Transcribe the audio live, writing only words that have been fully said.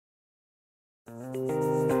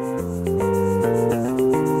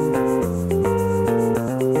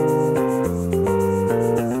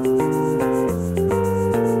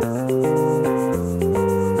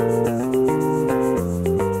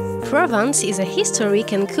Provence is a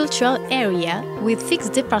historic and cultural area with 6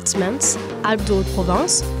 departments: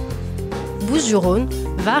 Alpes-de-Haute-Provence, Bouches-du-Rhône,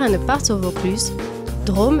 Var and a part of Vaucluse,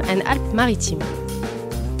 Drôme and Alpes-Maritimes.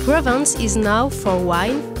 Provence is known for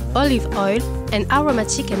wine, olive oil, and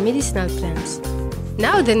aromatic and medicinal plants.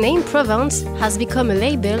 Now the name Provence has become a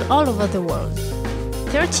label all over the world.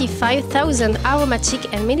 35,000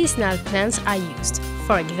 aromatic and medicinal plants are used.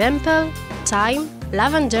 For example, thyme,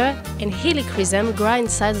 lavender, and helichrysum grow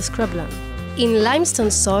inside the scrubland, in limestone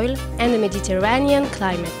soil and a Mediterranean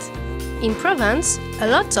climate. In Provence, a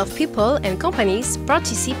lot of people and companies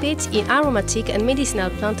participate in aromatic and medicinal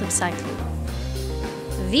plant upcycling.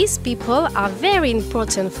 These people are very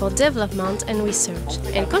important for development and research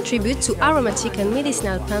and contribute to aromatic and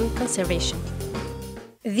medicinal plant conservation.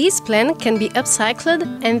 These plants can be upcycled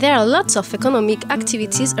and there are lots of economic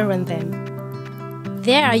activities around them.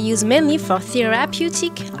 They are used mainly for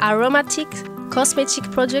therapeutic, aromatic, cosmetic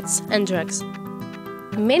products and drugs.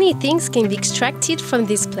 Many things can be extracted from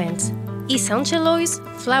these plants: essential oils,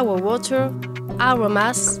 flower water,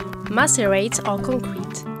 aromas, macerates or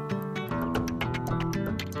concrete.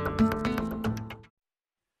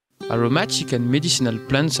 Aromatic and medicinal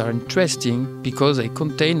plants are interesting because they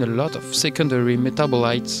contain a lot of secondary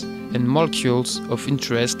metabolites and molecules of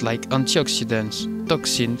interest like antioxidants,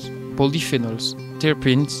 toxins, polyphenols,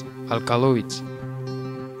 terpenes, alkaloids.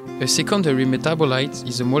 A secondary metabolite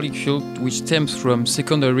is a molecule which stems from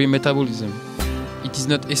secondary metabolism. It is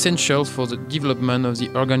not essential for the development of the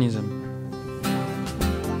organism.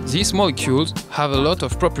 These molecules have a lot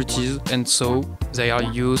of properties and so they are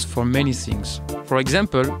used for many things. For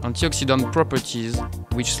example, antioxidant properties,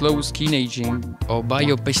 which slow skin aging, or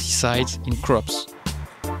biopesticides in crops.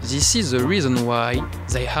 This is the reason why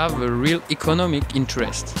they have a real economic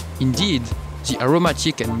interest. Indeed, the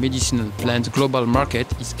aromatic and medicinal plant global market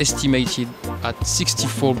is estimated at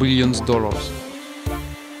 $64 billion.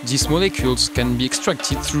 These molecules can be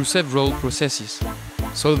extracted through several processes: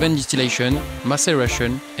 solvent distillation,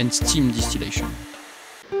 maceration, and steam distillation.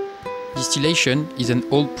 Distillation is an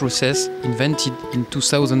old process invented in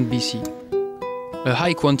 2000 BC. A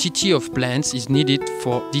high quantity of plants is needed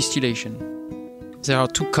for distillation. There are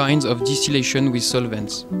 2 kinds of distillation with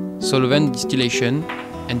solvents: solvent distillation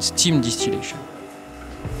and steam distillation.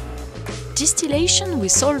 Distillation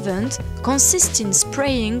with solvent consists in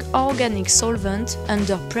spraying organic solvent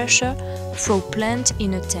under pressure through plant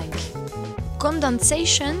in a tank.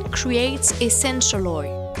 Condensation creates essential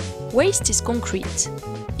oil. Waste is concrete.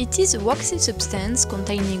 It is a waxy substance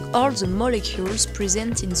containing all the molecules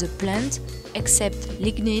present in the plant except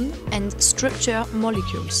lignin and structure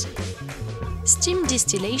molecules. Steam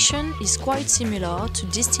distillation is quite similar to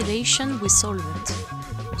distillation with solvent.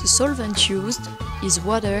 The solvent used is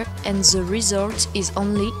water and the result is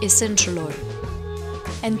only essential oil.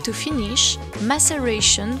 And to finish,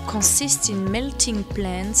 maceration consists in melting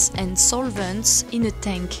plants and solvents in a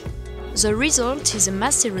tank. The result is a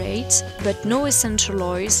macerate, but no essential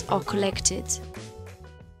oils are collected.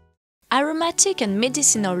 Aromatic and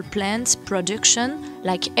medicinal plant production,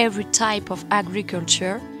 like every type of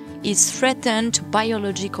agriculture, is threatened to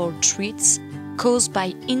biological threats caused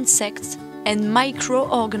by insects and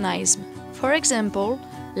microorganisms. For example,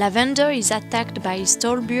 lavender is attacked by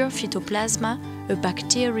Stolbur phytoplasma, a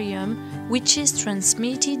bacterium which is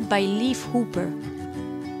transmitted by leaf hopper.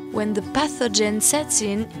 When the pathogen sets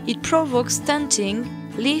in, it provokes stunting,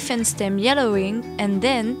 leaf and stem yellowing, and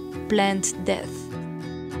then plant death.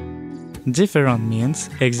 Different means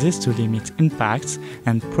exist to limit impacts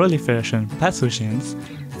and proliferation pathogens.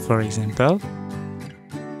 For example,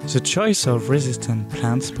 the choice of resistant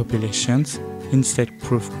plant populations,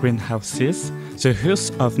 insect-proof greenhouses, the use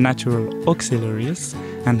of natural auxiliaries,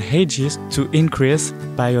 and hedges to increase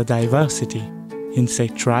biodiversity,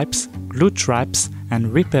 insect traps, glue traps,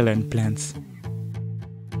 and repellent plants.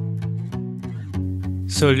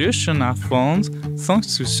 Solutions are found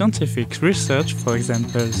thanks to scientific research, for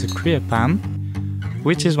example the CRIEPAM,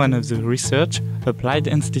 which is one of the research applied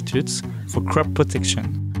institutes for crop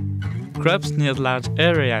protection. Crops need large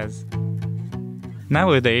areas.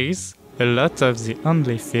 Nowadays, a lot of the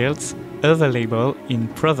only fields available in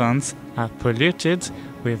Provence are polluted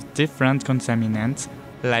with different contaminants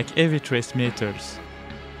like heavy trace metals.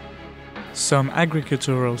 Some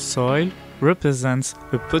agricultural soil represents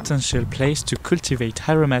a potential place to cultivate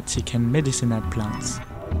aromatic and medicinal plants.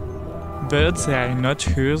 But they are not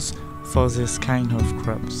used for this kind of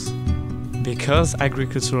crops, because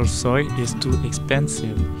agricultural soil is too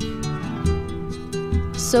expensive.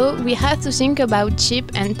 So we have to think about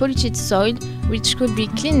cheap and polluted soil which could be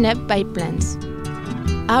cleaned up by plants.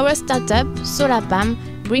 Our startup, Solapam,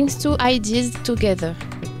 brings 2 ideas together.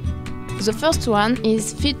 The first one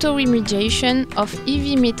is phytoremediation of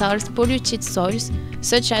heavy metals polluted soils,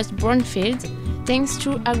 such as brownfields, thanks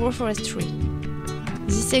to agroforestry.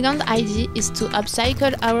 The second idea is to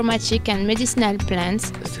upcycle aromatic and medicinal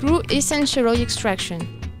plants through essential oil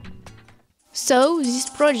extraction. So, this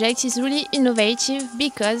project is really innovative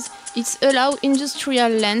because it allows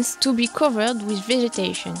industrial lands to be covered with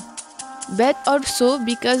vegetation. But also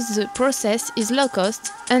because the process is low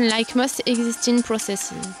cost, unlike most existing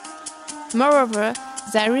processes. Moreover,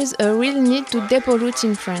 there is a real need to depollute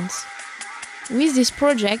in France. With this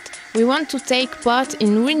project, we want to take part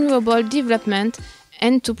in renewable development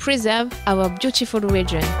and to preserve our beautiful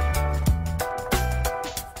region.